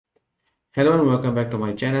Hello and welcome back to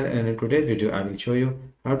my channel, and in today's video I will show you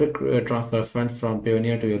how to transfer funds from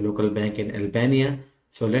Payoneer to your local bank in Albania.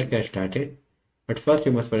 So let's get started. But first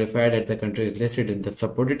you must verify that the country is listed in the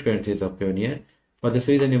supported currencies of Payoneer. For this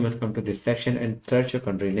reason you must come to this section and search your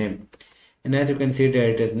country name. And as you can see that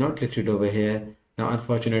it is not listed over here. Now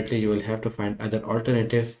unfortunately you will have to find other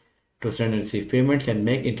alternatives to send and receive payments and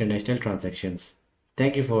make international transactions.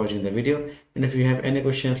 Thank you for watching the video, and if you have any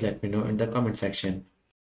questions let me know in the comment section.